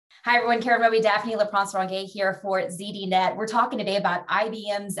Hi, everyone. Karen Moby, Daphne LaPrance-Ronguet here for ZDNet. We're talking today about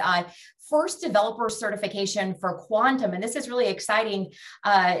IBM's first developer certification for quantum. And this is really exciting,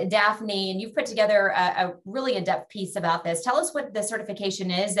 Daphne, and you've put together a really in-depth piece about this. Tell us what the certification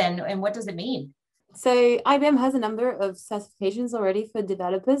is and what does it mean? So IBM has a number of certifications already for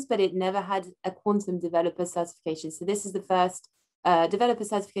developers, but it never had a quantum developer certification. So this is the first developer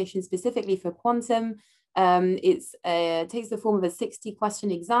certification specifically for quantum. It takes the form of a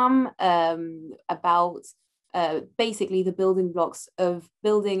 60-question exam about basically the building blocks of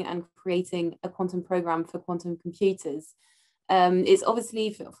building and creating a quantum program for quantum computers. It's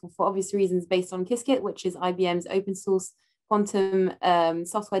obviously, for obvious reasons, based on Qiskit, which is IBM's open source quantum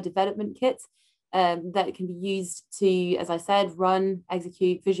software development kit. That can be used to, as I said, run,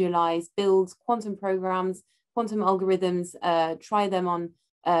 execute, visualize, build quantum programs, quantum algorithms, try them on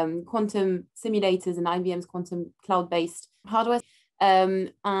quantum simulators and IBM's quantum cloud-based hardware.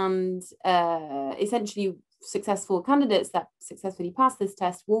 Essentially, successful candidates that successfully pass this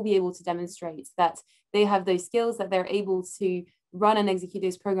test will be able to demonstrate that they have those skills, that they're able to run and execute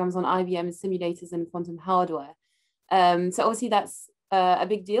those programs on IBM simulators and quantum hardware. So obviously that's a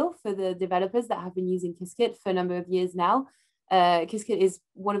big deal for the developers that have been using Qiskit for a number of years now. Qiskit is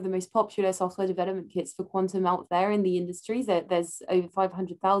one of the most popular software development kits for quantum out there in the industry. There's over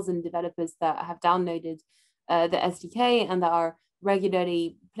 500,000 developers that have downloaded the SDK and that are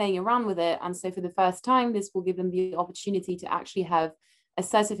regularly playing around with it. And so for the first time, this will give them the opportunity to actually have a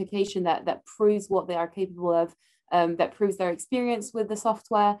certification that proves what they are capable of, that proves their experience with the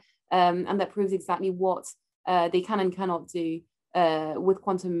software, and that proves exactly what they can and cannot do with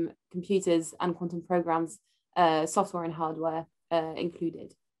quantum computers and quantum programs, software and hardware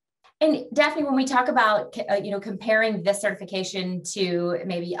included. And Daphne, when we talk about comparing this certification to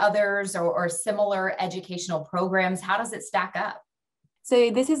maybe others or similar educational programs, how does it stack up?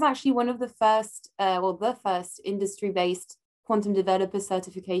 So this is actually one of the first, the first industry-based quantum developer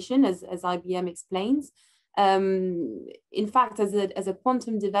certification, as IBM explains. In fact, as a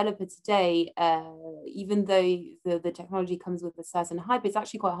quantum developer today, even though the technology comes with a certain hype, it's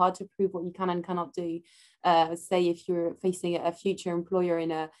actually quite hard to prove what you can and cannot do. Say if you're facing a future employer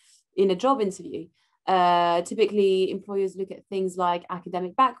in a job interview. Typically, employers look at things like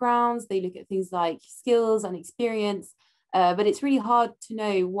academic backgrounds, they look at things like skills and experience, but it's really hard to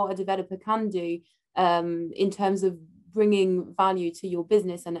know what a developer can do in terms of bringing value to your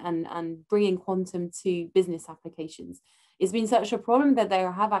business and bringing quantum to business applications. It's been such a problem that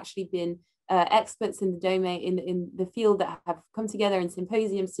there have actually been experts in the domain, in the field, that have come together in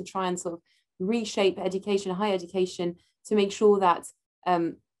symposiums to try and sort of reshape education, higher education, to make sure that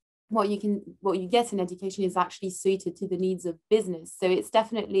what you get in education is actually suited to the needs of business. So it's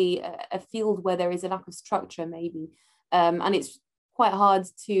definitely a field where there is a lack of structure, maybe, and it's quite hard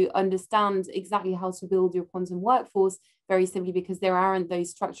to understand exactly how to build your quantum workforce, very simply because there aren't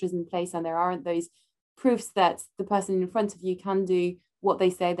those structures in place and there aren't those proofs that the person in front of you can do what they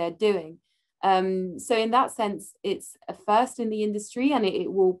say they're doing. So in that sense, it's a first in the industry, and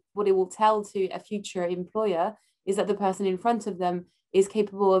what it will tell to a future employer is that the person in front of them is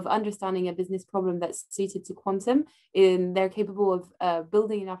capable of understanding a business problem that's suited to quantum, and they're capable of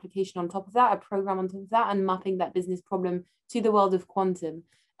building an application on top of that, a program on top of that, and mapping that business problem to the world of quantum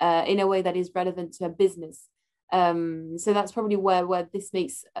in a way that is relevant to a business. So that's probably where this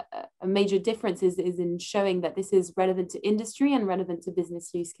makes a major difference, is in showing that this is relevant to industry and relevant to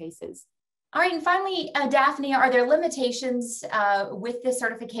business use cases. All right, and finally, Daphne, are there limitations with this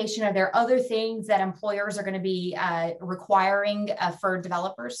certification? Are there other things that employers are going to be requiring for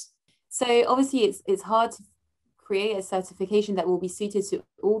developers? So obviously, it's hard to create a certification that will be suited to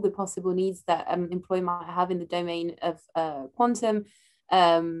all the possible needs that an employer might have in the domain of quantum.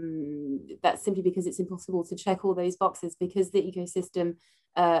 That's simply because it's impossible to check all those boxes, because the ecosystem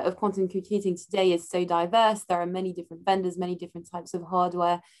of quantum computing today is so diverse. There are many different vendors, many different types of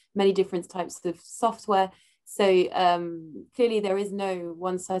hardware, many different types of software. So clearly there is no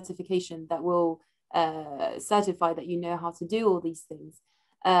one certification that will certify that you know how to do all these things.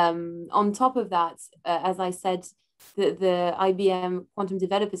 On top of that, as I said, the IBM Quantum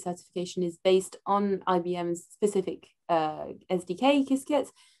Developer Certification is based on IBM's specific SDK, Qiskit,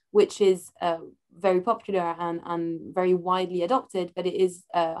 which is very popular and very widely adopted, but it is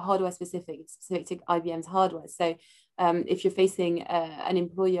hardware specific. It's specific to IBM's hardware. So if you're facing an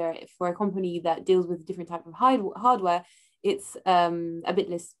employer for a company that deals with a different type of hardware, it's a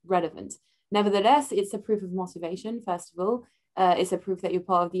bit less relevant. Nevertheless, it's a proof of motivation, first of all. It's a proof that you're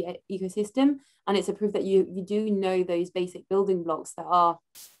part of the ecosystem, and it's a proof that you do know those basic building blocks that are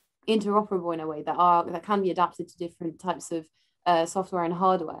interoperable in a way, that can be adapted to different types of software and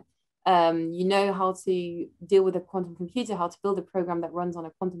hardware. You know how to deal with a quantum computer, how to build a program that runs on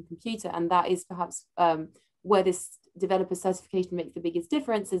a quantum computer. And that is perhaps where this developer certification makes the biggest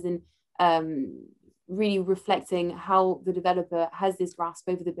difference, is in really reflecting how the developer has this grasp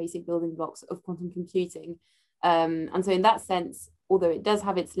over the basic building blocks of quantum computing. And so in that sense, although it does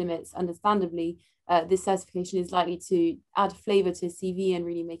have its limits, understandably, this certification is likely to add flavor to a CV and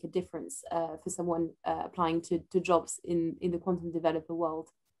really make a difference for someone applying to jobs in the quantum developer world.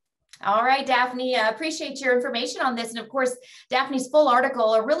 All right, Daphne, appreciate your information on this. And of course, Daphne's full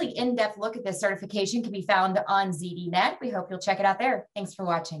article, a really in-depth look at this certification, can be found on ZDNet. We hope you'll check it out there. Thanks for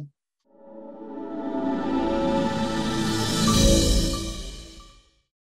watching.